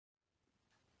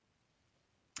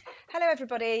Hello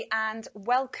everybody and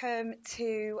welcome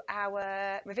to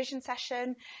our revision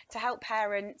session to help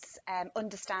parents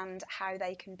understand how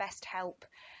they can best help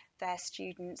their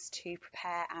students to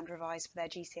prepare and revise for their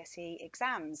GCSE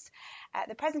exams.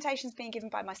 The presentation is being given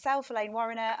by myself, Elaine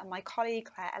Warriner, and my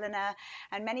colleague Claire Eleanor,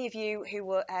 and many of you who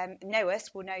will, know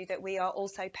us will know that we are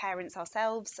also parents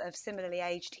ourselves of similarly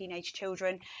aged teenage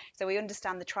children, so we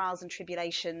understand the trials and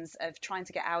tribulations of trying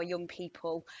to get our young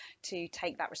people to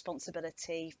take that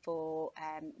responsibility for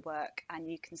work. And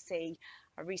you can see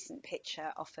a recent picture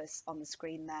of us on the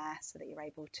screen there so that you're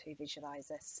able to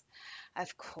visualize us.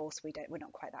 Of course we're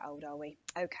not quite that old, are we?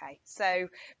 Okay, so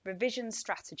revision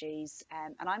strategies,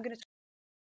 and I'm going to talk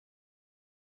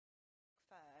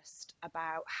first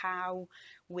about how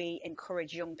we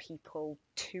encourage young people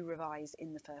to revise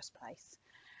in the first place.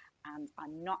 And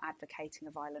I'm not advocating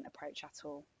a violent approach at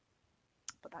all,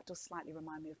 but that does slightly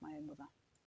remind me of my own mother.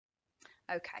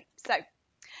 Okay, so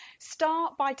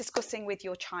start by discussing with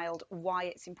your child why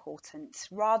it's important,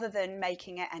 rather than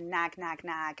making it a nag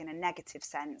in a negative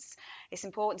sense. It's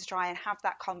important to try and have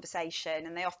that conversation,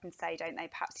 and they often say, don't they,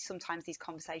 perhaps sometimes these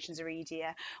conversations are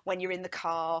easier when you're in the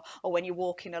car or when you're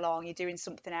walking along, you're doing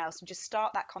something else, and just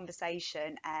start that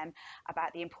conversation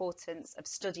about the importance of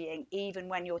studying, even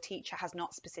when your teacher has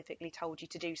not specifically told you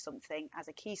to do something. As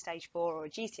a Key Stage 4 or a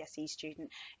GCSE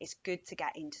student, it's good to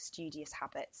get into studious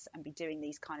habits and be doing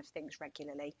these kind of things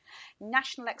regularly.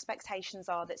 National expectations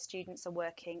are that students are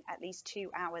working at least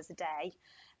 2 hours a day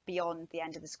beyond the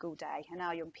end of the school day, and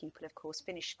our young people of course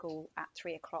finish school at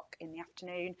 3 o'clock in the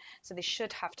afternoon, so they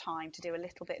should have time to do a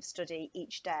little bit of study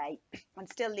each day and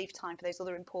still leave time for those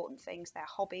other important things, their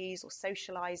hobbies or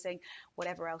socialising,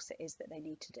 whatever else it is that they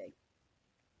need to do.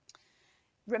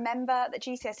 Remember that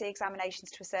GCSE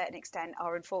examinations to a certain extent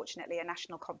are unfortunately a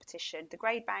national competition. The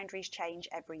grade boundaries change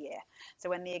every year. So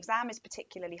when the exam is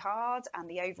particularly hard and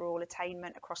the overall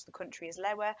attainment across the country is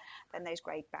lower, then those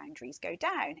grade boundaries go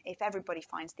down. If everybody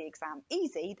finds the exam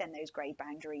easy, then those grade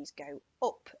boundaries go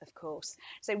up, of course.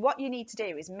 So what you need to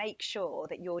do is make sure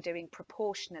that you're doing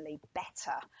proportionally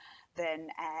better than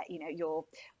your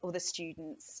other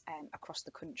students across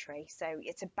the country. So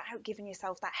it's about giving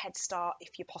yourself that head start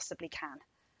if you possibly can.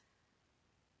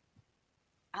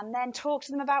 And then talk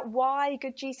to them about why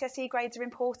good GCSE grades are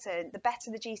important. The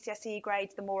better the GCSE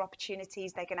grades, the more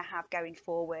opportunities they're going to have going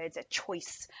forward, a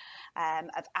choice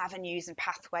of avenues and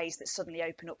pathways that suddenly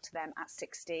open up to them at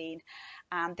 16.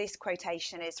 And this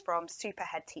quotation is from super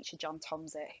head teacher John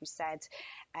Tomsett, who said,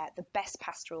 the best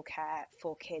pastoral care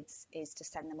for kids is to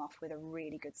send them off with a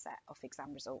really good set of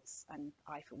exam results. And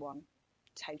I, for one,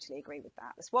 totally agree with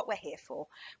that. That's what we're here for.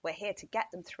 We're here to get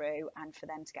them through and for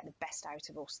them to get the best out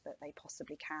of us that they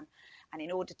possibly can. And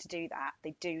in order to do that,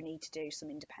 they do need to do some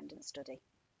independent study.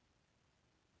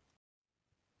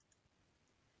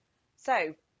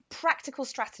 So, practical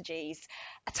strategies.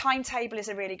 A timetable is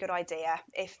a really good idea.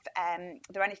 If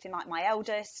they're anything like my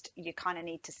eldest, you kind of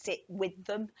need to sit with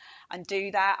them and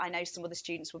do that. I know some other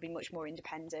students will be much more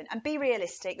independent, and be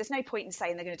realistic. There's no point in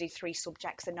saying they're going to do 3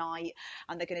 subjects a night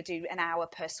and they're going to do an hour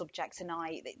per subject a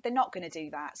night. They're not going to do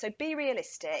that. So be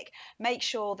realistic. Make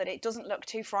sure that it doesn't look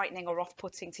too frightening or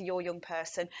off-putting to your young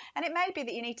person. And it may be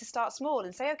that you need to start small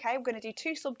and say, okay, we're going to do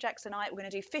 2 subjects a night. We're going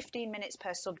to do 15 minutes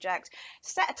per subject.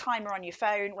 Set a timer on your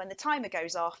phone. When the timer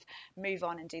goes off, move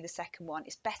on and do the second one.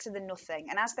 It's better than nothing.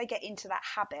 And as they get into that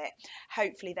habit,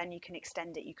 hopefully then you can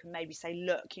extend it. You can maybe say,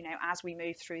 look, as we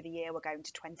move through the year, we're going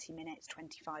to 20 minutes,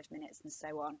 25 minutes and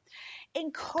so on.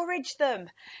 Encourage them.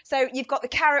 So you've got the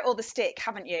carrot or the stick,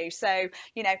 haven't you? So,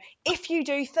 if you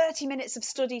do 30 minutes of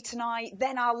study tonight,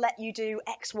 then I'll let you do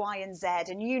X, Y, and Z.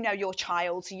 And you know your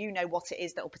child, so you know what it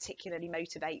is that will particularly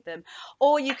motivate them.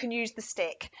 Or you can use the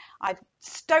stick. I've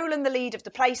stolen the lead of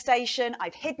the PlayStation,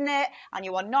 I've hidden it, and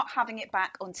you are not having it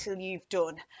back until you've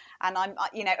done. And I'm,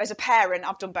 as a parent,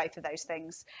 I've done both of those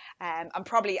things. I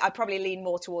probably lean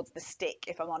more towards the stick,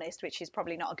 if I'm honest, which is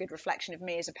probably not a good reflection of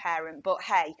me as a parent. But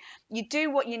hey, you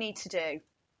do what you need to do.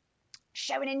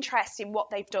 Show an interest in what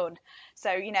they've done.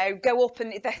 So, go up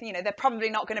and, they're probably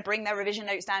not going to bring their revision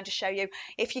notes down to show you.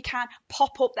 If you can,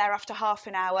 pop up there after half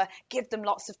an hour, give them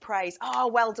lots of praise. Oh,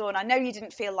 well done. I know you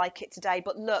didn't feel like it today,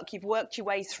 but look, you've worked your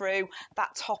way through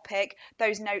that topic.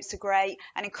 Those notes are great,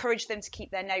 and encourage them to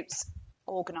keep their notes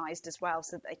organised as well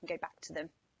so that they can go back to them.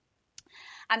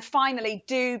 And finally,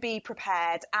 do be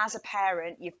prepared. As a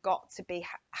parent, you've got to be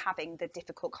having the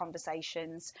difficult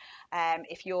conversations.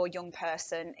 If your young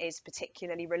person is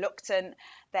particularly reluctant,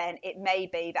 then it may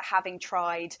be that having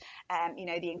tried,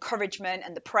 the encouragement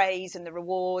and the praise and the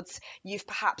rewards, you've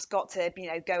perhaps got to,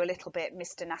 go a little bit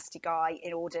Mr. Nasty Guy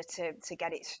in order to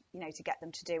get it, to get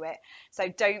them to do it. So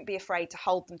don't be afraid to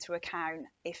hold them to account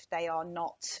if they are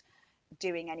not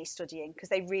doing any studying, because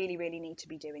they really, really need to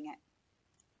be doing it.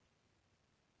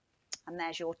 And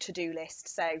there's your to-do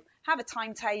list. So have a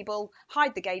timetable,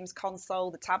 hide the games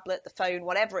console, the tablet, the phone,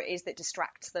 whatever it is that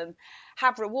distracts them.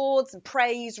 Have rewards and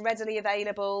praise readily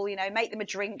available, make them a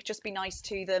drink, just be nice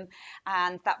to them.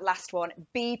 And that last one,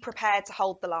 be prepared to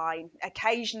hold the line.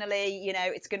 Occasionally,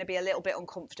 it's going to be a little bit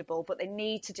uncomfortable, but they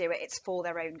need to do it. It's for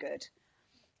their own good.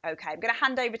 Okay, I'm going to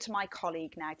hand over to my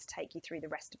colleague now to take you through the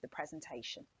rest of the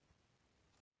presentation.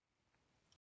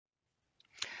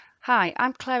 Hi,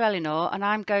 I'm Claire Eleanor and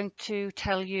I'm going to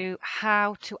tell you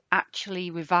how to actually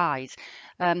revise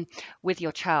with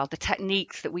your child, the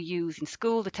techniques that we use in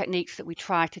school, the techniques that we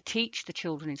try to teach the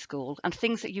children in school, and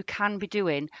things that you can be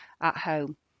doing at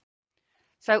home.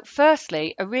 So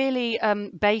firstly, a really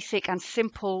basic and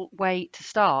simple way to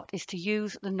start is to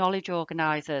use the knowledge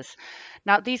organisers.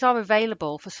 Now, these are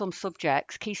available for some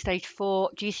subjects, Key Stage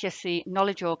 4 GCSE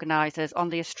knowledge organisers on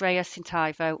the Estrella St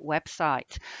Ivo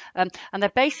website. And they're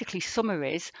basically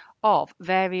summaries of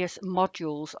various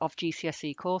modules of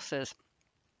GCSE courses.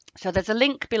 So there's a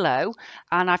link below,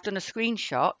 and I've done a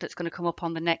screenshot that's going to come up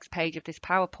on the next page of this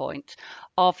PowerPoint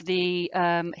of the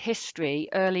History,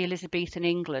 Early Elizabethan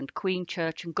England, Queen,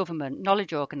 Church and Government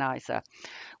Knowledge Organiser,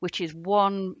 which is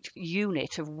one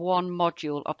unit of one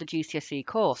module of the GCSE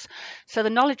course. So the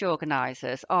knowledge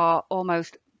organisers are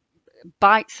almost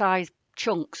bite-sized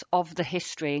chunks of the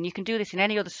history, and you can do this in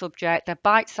any other subject. They're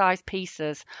bite-sized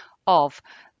pieces of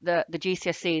the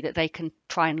GCSE that they can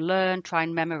try and learn, try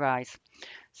and memorise.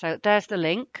 So there's the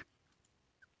link.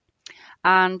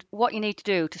 And what you need to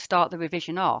do to start the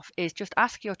revision off is just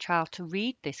ask your child to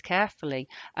read this carefully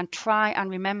and try and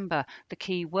remember the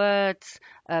key words,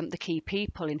 the key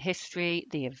people in history,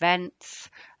 the events,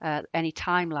 any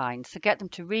timelines. So get them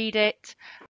to read it,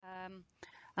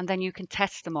 and then you can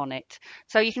test them on it.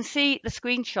 So you can see the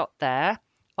screenshot there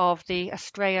of the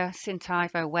Estrella St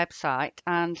Ivo website,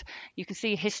 and you can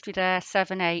see history there,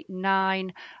 7, 8,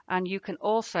 9, and you can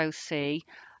also see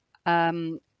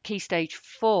Key Stage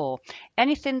 4.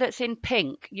 Anything that's in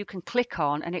pink you can click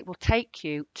on and it will take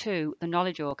you to the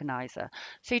knowledge organiser.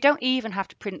 So you don't even have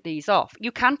to print these off.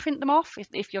 You can print them off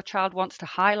if your child wants to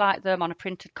highlight them on a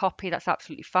printed copy. That's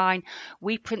absolutely fine.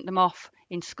 We print them off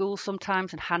in school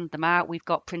sometimes and hand them out. We've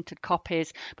got printed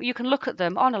copies, but you can look at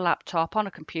them on a laptop, on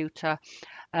a computer,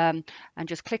 and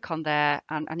just click on there,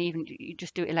 and even you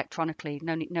just do it electronically.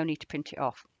 No need to print it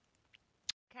off.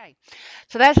 Okay,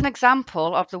 so there's an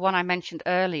example of the one I mentioned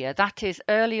earlier. That is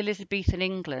Early Elizabethan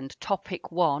England, Topic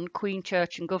 1, Queen,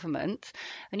 Church and Government.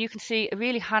 And you can see a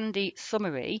really handy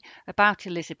summary about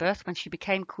Elizabeth when she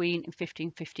became Queen in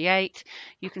 1558.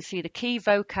 You can see the key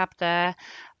vocab there.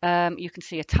 You can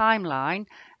see a timeline.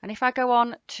 And if I go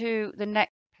on to the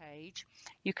next page,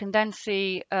 you can then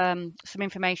see some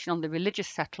information on the religious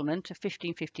settlement of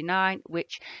 1559,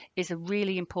 which is a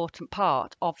really important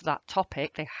part of that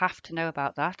topic. They have to know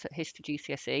about that at History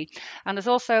GCSE. And there's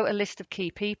also a list of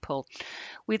key people.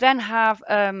 We then have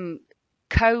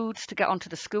codes to get onto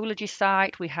the Schoology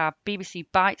site. We have BBC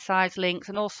bite-sized links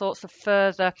and all sorts of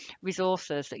further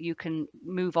resources that you can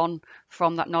move on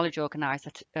from that knowledge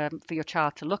organiser for your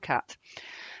child to look at.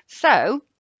 So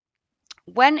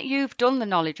when you've done the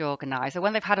knowledge organiser,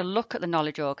 when they've had a look at the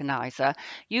knowledge organiser,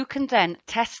 you can then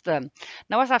test them.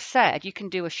 Now, as I've said, you can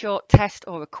do a short test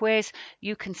or a quiz.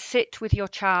 You can sit with your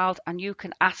child and you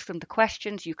can ask them the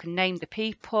questions. You can name the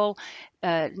people,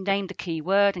 name the key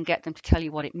word and get them to tell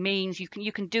you what it means. You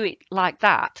can do it like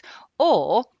that.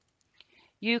 Or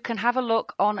you can have a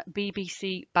look on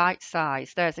BBC Bite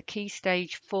Size. There's a Key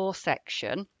Stage 4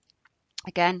 section.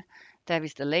 Again, there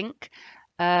is the link.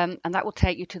 And that will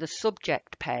take you to the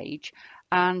subject page.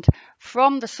 And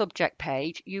from the subject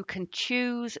page, you can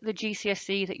choose the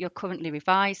GCSE that you're currently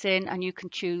revising, and you can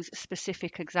choose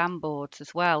specific exam boards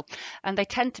as well. And they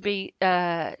tend to be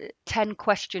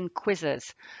 10-question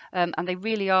quizzes, and they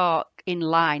really are in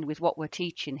line with what we're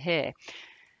teaching here.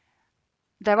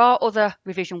 There are other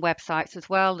revision websites as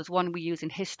well. There's one we use in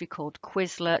history called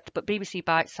Quizlet, but BBC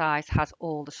Bite Size has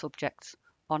all the subjects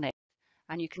on it.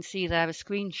 And you can see there a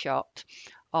screenshot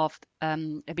of a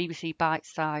BBC Bite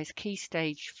Size Key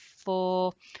Stage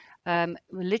 4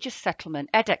 religious settlement,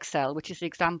 Edexcel, which is the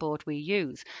exam board we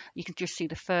use, you can just see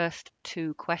the first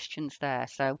two questions there.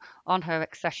 So on her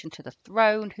accession to the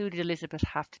throne, who did Elizabeth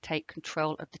have to take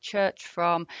control of the church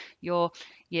from? Your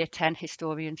year 10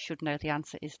 historian should know the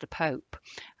answer is the Pope.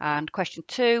 And question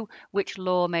 2, which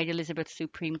law made Elizabeth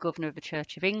supreme governor of the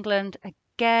Church of England?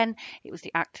 Again, it was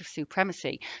the Act of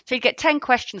Supremacy. So you get 10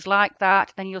 questions like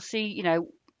that, then you'll see,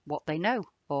 what they know,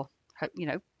 or,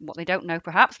 what they don't know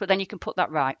perhaps, but then you can put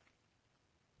that right.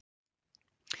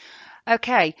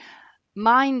 Okay,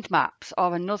 mind maps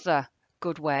are another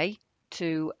good way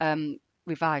to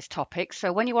revise topics.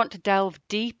 So when you want to delve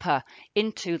deeper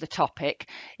into the topic,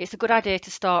 it's a good idea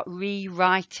to start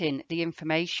rewriting the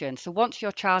information. So once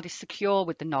your child is secure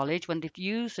with the knowledge, when they've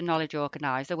used the knowledge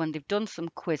organizer, when they've done some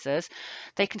quizzes,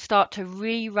 they can start to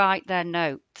rewrite their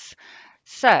notes.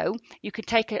 So you could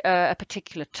take a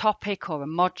particular topic or a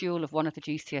module of one of the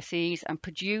GCSEs and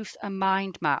produce a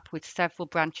mind map with several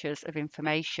branches of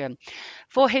information.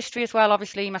 For history as well,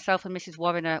 obviously, myself and Mrs.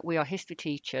 Warriner, we are history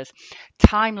teachers.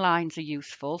 Timelines are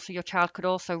useful, so your child could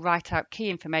also write out key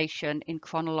information in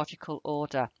chronological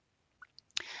order.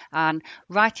 And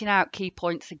writing out key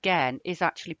points again is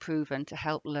actually proven to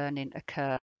help learning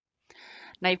occur.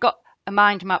 Now you've got a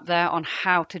mind map there on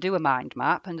how to do a mind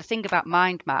map, and the thing about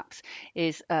mind maps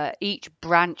is each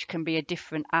branch can be a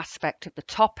different aspect of the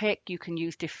topic. You can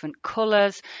use different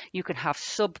colours, you can have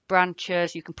sub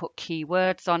branches, you can put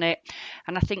keywords on it,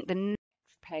 and I think the next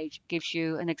page gives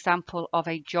you an example of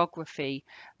a geography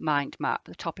mind map,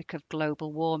 the topic of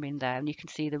global warming there, and you can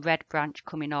see the red branch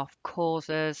coming off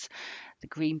causes, the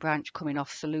green branch coming off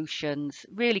solutions.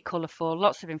 Really colourful,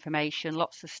 lots of information,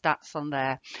 lots of stats on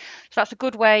there. So that's a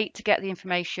good way to get the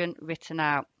information written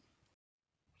out.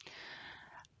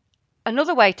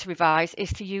 Another way to revise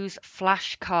is to use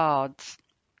flashcards.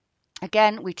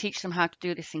 Again, we teach them how to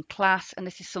do this in class, and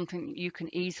this is something you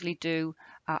can easily do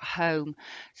at home.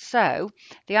 So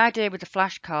the idea with the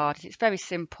flashcard is it's very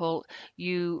simple.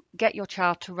 You get your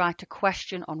child to write a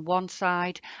question on one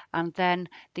side and then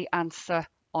the answer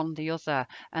on the other.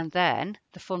 And then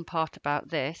the fun part about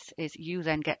this is you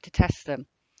then get to test them.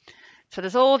 So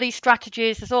there's all these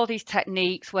strategies, there's all these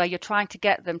techniques where you're trying to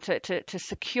get them to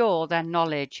secure their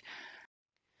knowledge.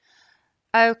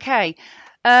 Okay.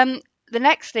 The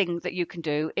next thing that you can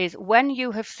do is when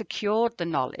you have secured the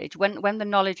knowledge, when the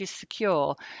knowledge is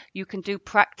secure, you can do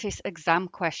practice exam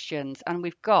questions. And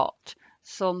we've got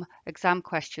some exam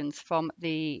questions from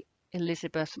the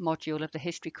Elizabeth module of the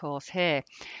history course here.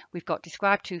 We've got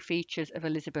describe two features of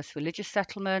Elizabeth's religious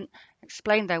settlement,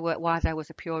 explain why there was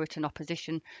a Puritan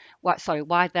opposition,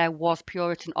 why there was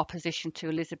Puritan opposition to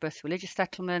Elizabeth's religious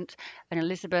settlement, and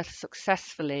Elizabeth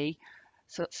successfully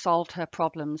solved her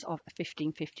problems of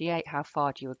 1558. How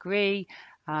far do you agree?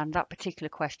 And that particular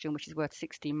question, which is worth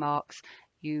 16 marks,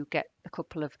 you get a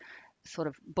couple of sort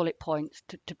of bullet points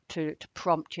to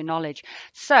prompt your knowledge.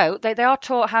 So they are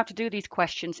taught how to do these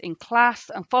questions in class,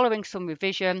 and following some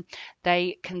revision,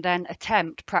 they can then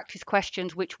attempt practice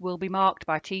questions which will be marked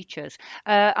by teachers.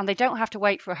 And they don't have to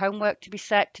wait for a homework to be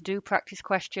set to do practice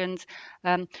questions.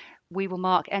 We will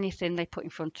mark anything they put in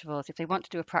front of us. If they want to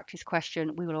do a practice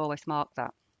question, we will always mark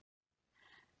that.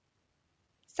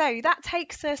 So that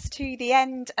takes us to the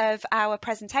end of our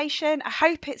presentation. I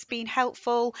hope it's been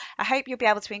helpful. I hope you'll be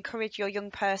able to encourage your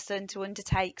young person to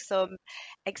undertake some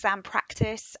exam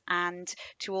practice and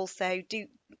to also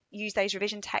use those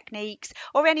revision techniques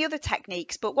or any other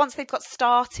techniques. But once they've got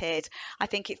started, I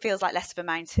think it feels like less of a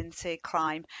mountain to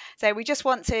climb. So we just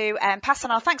want to pass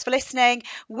on our thanks for listening,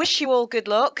 wish you all good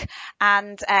luck,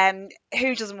 and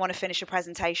who doesn't want to finish a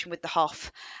presentation with the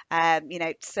HOF?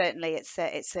 Certainly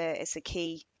it's a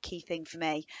key thing for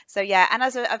me. So yeah, and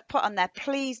as I've put on there,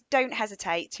 please don't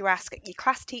hesitate to ask your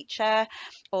class teacher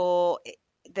or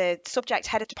the subject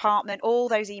head of department. All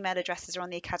those email addresses are on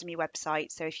the Academy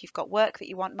website. So if you've got work that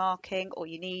you want marking or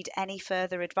you need any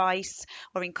further advice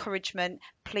or encouragement,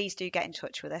 please do get in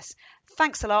touch with us.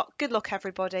 Thanks a lot. Good luck,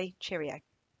 everybody. Cheerio.